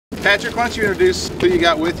Patrick, why don't you introduce who you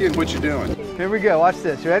got with you and what you're doing? Here we go, watch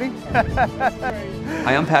this, ready?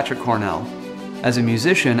 Hi, I'm Patrick Cornell. As a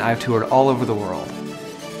musician, I've toured all over the world.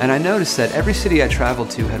 And I noticed that every city I traveled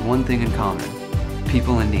to had one thing in common: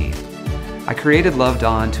 people in need. I created Love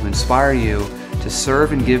Dawn to inspire you to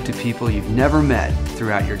serve and give to people you've never met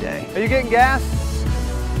throughout your day. Are you getting gas?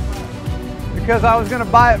 Because I was going to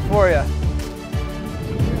buy it for you.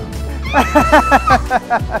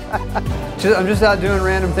 I'm just out doing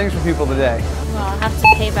random things for people today. Well, I'll have to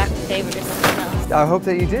pay back the favor to someone else. I hope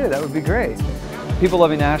that you do. That would be great. People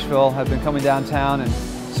loving Nashville have been coming downtown and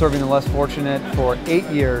serving the less fortunate for 8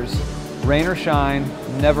 years. Rain or shine,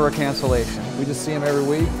 never a cancellation. We just see them every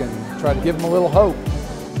week and try to give them a little hope.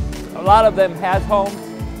 A lot of them has homes.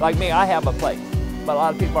 Like me, I have a place, but a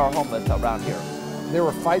lot of people are homeless around here. There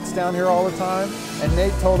were fights down here all the time, and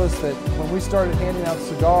Nate told us that when we started handing out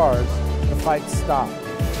cigars, the fights stopped.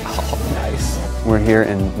 Oh, nice. We're here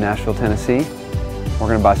in Nashville, Tennessee. We're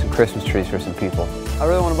gonna buy some Christmas trees for some people. I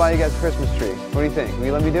really want to buy you guys a Christmas tree. What do you think? Will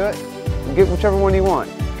you let me do it? Get whichever one you want.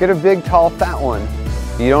 Get a big, tall, fat one.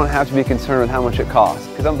 You don't have to be concerned with how much it costs,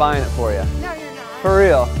 because I'm buying it for you. No, you're not. For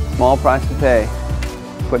real. Small price to pay.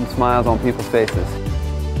 Putting smiles on people's faces.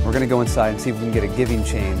 We're gonna go inside and see if we can get a giving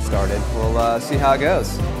chain started. We'll see how it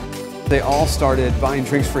goes. They all started buying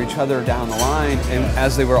drinks for each other down the line, and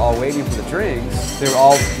as they were all waiting for the drinks, they were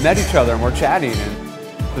all met each other and were chatting, and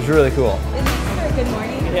it was really cool. Is this for a good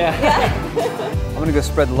morning? Yeah. I'm gonna go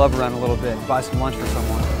spread the love around a little bit and buy some lunch for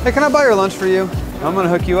someone. Hey, can I buy your lunch for you? I'm gonna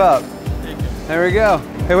hook you up. There we go.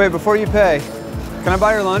 Hey, wait, before you pay, can I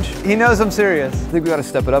buy your lunch? He knows I'm serious. I think we gotta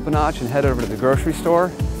step it up a notch and head over to the grocery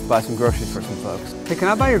store, buy some groceries for some folks. Hey, can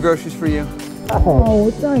I buy your groceries for you? Oh,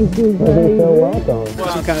 thank you, baby. You're so welcome.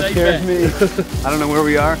 This one kind of scares me. I don't know where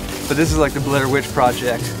we are, but this is like the Blair Witch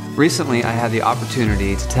Project. Recently, I had the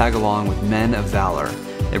opportunity to tag along with Men of Valor.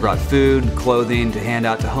 They brought food, clothing to hand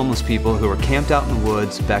out to homeless people who were camped out in the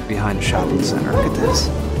woods back behind a shopping center. Look at this.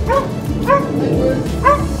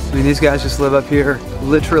 I mean, these guys just live up here,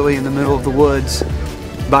 literally in the middle of the woods,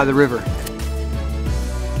 by the river.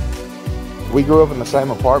 We grew up in the same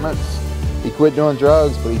apartments. He quit doing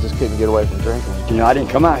drugs, but he just couldn't get away from drinking. You know, I didn't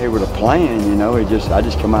come out here with a plan, you know, I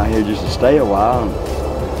just come out here just to stay a while.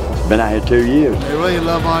 Been out here 2 years. They really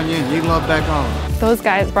love on you, and you love back on them. Those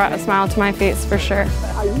guys brought a smile to my face for sure.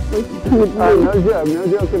 No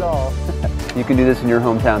joke at all. You can do this in your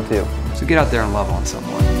hometown too. So get out there and love on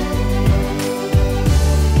someone.